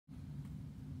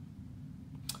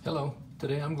Hello,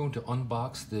 today I'm going to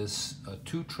unbox this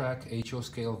 2-track HO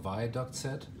scale viaduct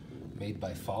set made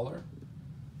by Faller.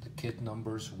 The kit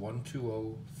number's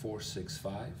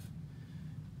 120465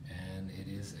 and it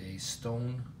is a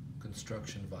stone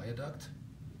construction viaduct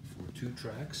for 2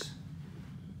 tracks.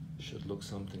 Should look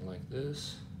something like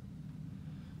this.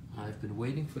 I've been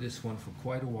waiting for this one for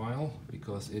quite a while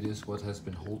because it is what has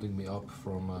been holding me up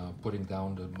from putting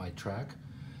down my track.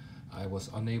 I was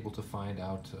unable to find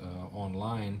out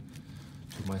online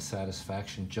to my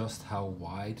satisfaction just how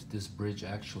wide this bridge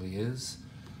actually is.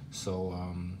 So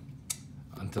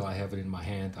until I have it in my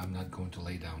hand, I'm not going to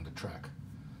lay down the track.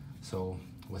 So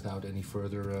without any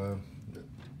further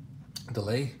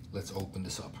delay, let's open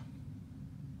this up.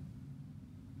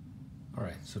 All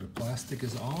right, so the plastic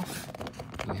is off.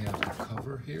 We have the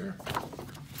cover here.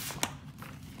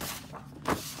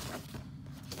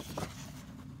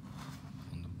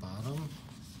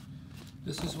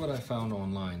 This is what I found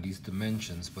online, these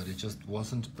dimensions, but it just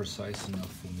wasn't precise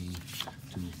enough for me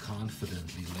to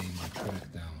confidently lay my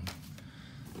track down.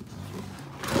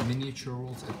 Miniature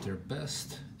rules at their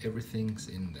best, everything's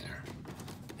in there.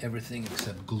 Everything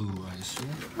except glue, I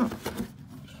assume.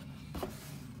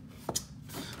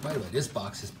 By the way, this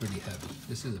box is pretty heavy.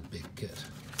 This is a big kit.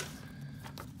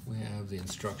 We have the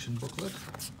instruction booklet.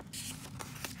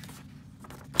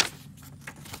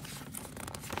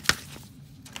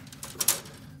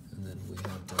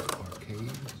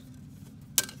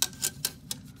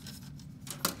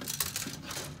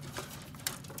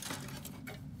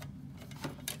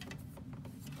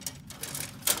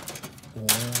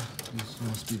 These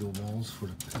must be the walls for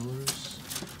the pillars.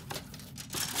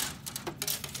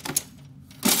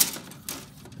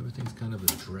 Everything's kind of a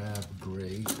drab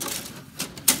gray.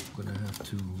 I'm gonna have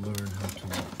to learn how to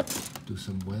do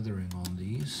some weathering on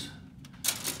these.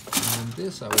 And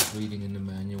this I was reading in the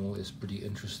manual is pretty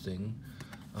interesting.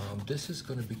 This is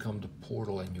going to become the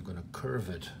portal and you're going to curve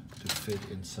it to fit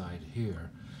inside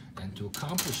here. And to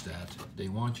accomplish that, they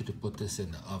want you to put this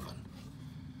in the oven.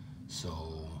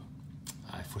 So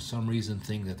I, for some reason,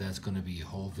 think that that's going to be a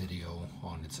whole video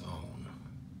on its own.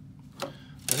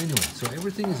 But anyway, so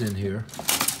everything is in here.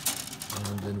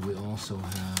 And then we also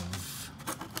have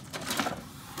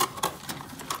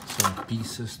some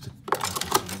pieces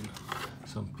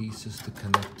to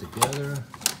connect together.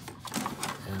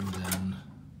 And then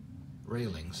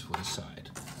railings for the side.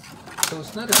 So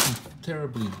it's not a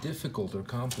terribly difficult or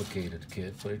complicated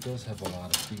kit, but it does have a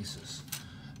lot of pieces.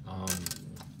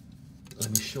 Let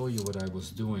me show you what I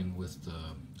was doing with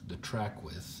the track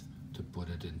width to put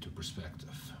it into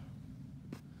perspective.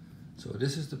 So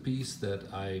this is the piece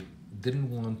that I didn't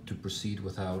want to proceed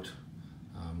without,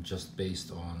 just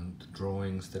based on the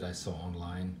drawings that I saw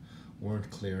online weren't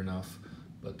clear enough.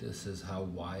 But this is how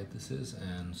wide this is,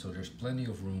 and so there's plenty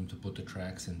of room to put the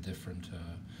tracks in different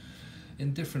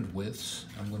widths.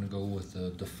 I'm going to go with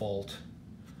the default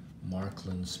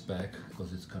Marklin spec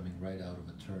because it's coming right out of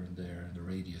a turn there, and the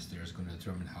radius there is going to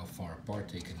determine how far apart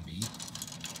they can be.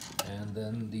 And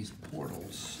then these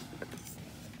portals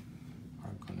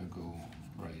are going to go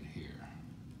right here.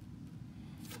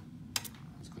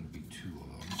 It's going to be 2 of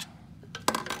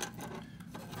them.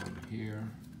 One here.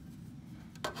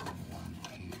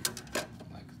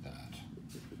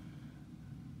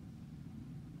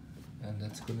 And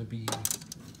that's going to be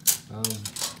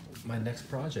my next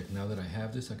project. Now that I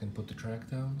have this, I can put the track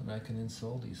down and I can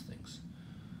install these things.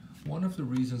 One of the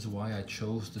reasons why I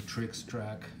chose the Trix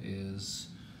track is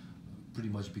pretty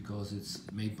much because it's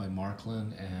made by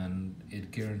Marklin and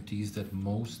it guarantees that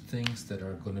most things that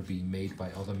are going to be made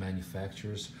by other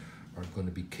manufacturers are going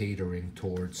to be catering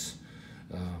towards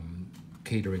the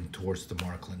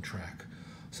Marklin track.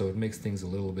 So it makes things a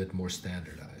little bit more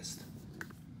standardized.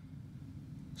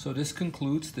 So this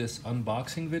concludes this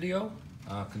unboxing video.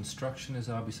 Construction is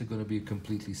obviously going to be a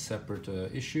completely separate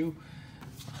issue.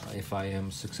 If I am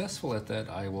successful at that,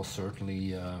 I will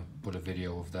certainly put a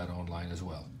video of that online as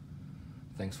well.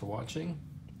 Thanks for watching,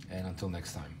 and until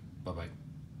next time, bye-bye.